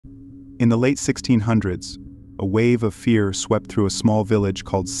In the late 1600s, a wave of fear swept through a small village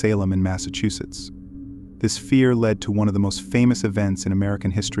called Salem in Massachusetts. This fear led to one of the most famous events in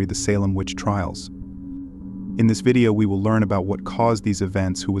American history, the Salem Witch Trials. In this video, we will learn about what caused these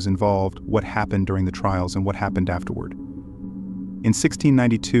events, who was involved, what happened during the trials, and what happened afterward. In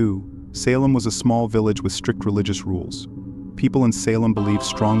 1692, Salem was a small village with strict religious rules. People in Salem believed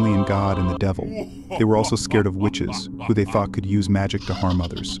strongly in God and the devil. They were also scared of witches, who they thought could use magic to harm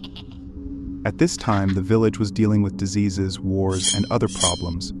others. At this time, the village was dealing with diseases, wars, and other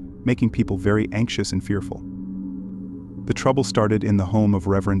problems, making people very anxious and fearful. The trouble started in the home of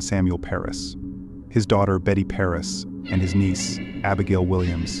Reverend Samuel Parris. His daughter, Betty Parris, and his niece, Abigail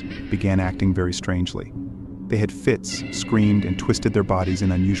Williams, began acting very strangely. They had fits, screamed, and twisted their bodies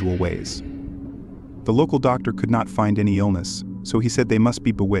in unusual ways. The local doctor could not find any illness, so he said they must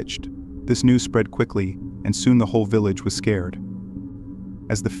be bewitched. This news spread quickly, and soon the whole village was scared.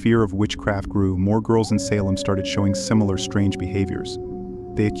 As the fear of witchcraft grew, more girls in Salem started showing similar strange behaviors.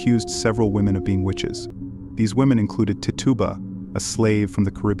 They accused several women of being witches. These women included Tituba, a slave from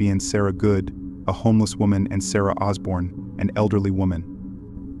the Caribbean, Sarah Good, a homeless woman, and Sarah Osborne, an elderly woman.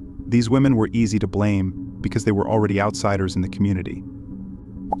 These women were easy to blame because they were already outsiders in the community.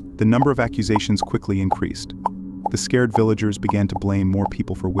 The number of accusations quickly increased. The scared villagers began to blame more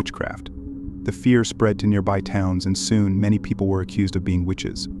people for witchcraft. The fear spread to nearby towns, and soon many people were accused of being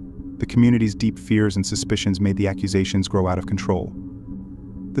witches. The community's deep fears and suspicions made the accusations grow out of control.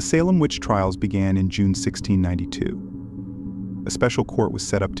 The Salem Witch Trials began in June 1692. A special court was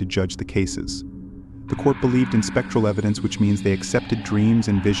set up to judge the cases. The court believed in spectral evidence, which means they accepted dreams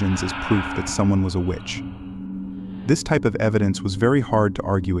and visions as proof that someone was a witch. This type of evidence was very hard to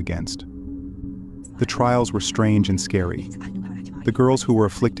argue against. The trials were strange and scary. The girls who were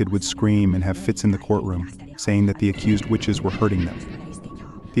afflicted would scream and have fits in the courtroom, saying that the accused witches were hurting them.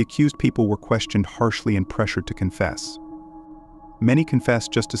 The accused people were questioned harshly and pressured to confess. Many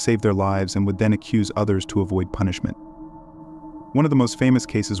confessed just to save their lives and would then accuse others to avoid punishment. One of the most famous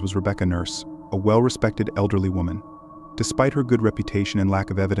cases was Rebecca Nurse, a well-respected elderly woman. Despite her good reputation and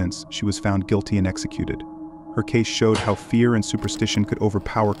lack of evidence, she was found guilty and executed. Her case showed how fear and superstition could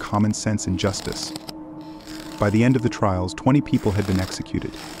overpower common sense and justice. By the end of the trials, 20 people had been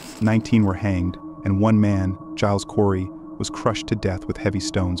executed, 19 were hanged, and one man, Giles Corey, was crushed to death with heavy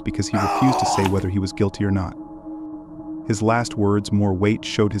stones because he refused to say whether he was guilty or not. His last words, "More weight,"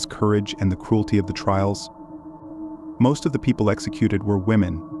 showed his courage and the cruelty of the trials. Most of the people executed were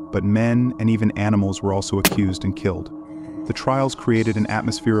women, but men and even animals were also accused and killed. The trials created an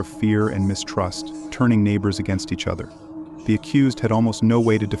atmosphere of fear and mistrust, turning neighbors against each other. The accused had almost no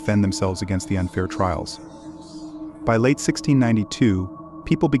way to defend themselves against the unfair trials. By late 1692,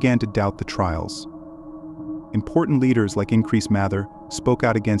 people began to doubt the trials. Important leaders like Increase Mather spoke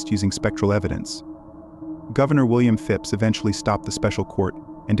out against using spectral evidence. Governor William Phips eventually stopped the special court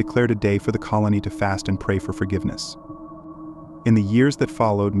and declared a day for the colony to fast and pray for forgiveness. In the years that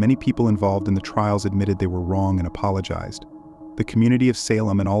followed, many people involved in the trials admitted they were wrong and apologized. The community of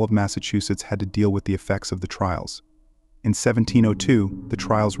Salem and all of Massachusetts had to deal with the effects of the trials. In 1702, the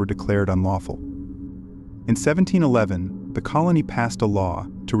trials were declared unlawful. In 1711, the colony passed a law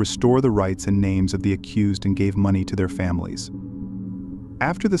to restore the rights and names of the accused and gave money to their families.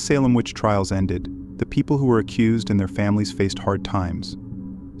 After the Salem Witch Trials ended, the people who were accused and their families faced hard times.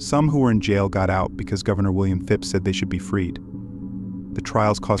 Some who were in jail got out because Governor William Phips said they should be freed. The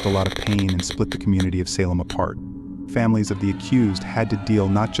trials caused a lot of pain and split the community of Salem apart. Families of the accused had to deal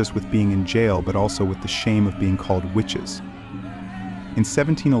not just with being in jail, but also with the shame of being called witches. In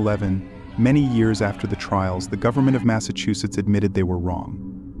 1711, many years after the trials, the government of Massachusetts admitted they were wrong.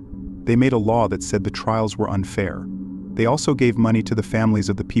 They made a law that said the trials were unfair. They also gave money to the families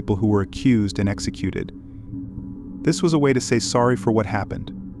of the people who were accused and executed. This was a way to say sorry for what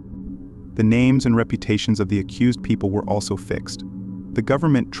happened. The names and reputations of the accused people were also fixed. The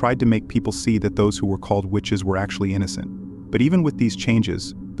government tried to make people see that those who were called witches were actually innocent. But even with these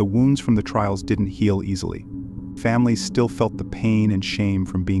changes, the wounds from the trials didn't heal easily. Families still felt the pain and shame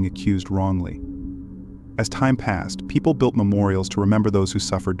from being accused wrongly. As time passed, people built memorials to remember those who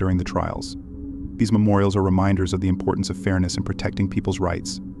suffered during the trials. These memorials are reminders of the importance of fairness in protecting people's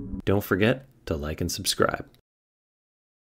rights. Don't forget to like and subscribe.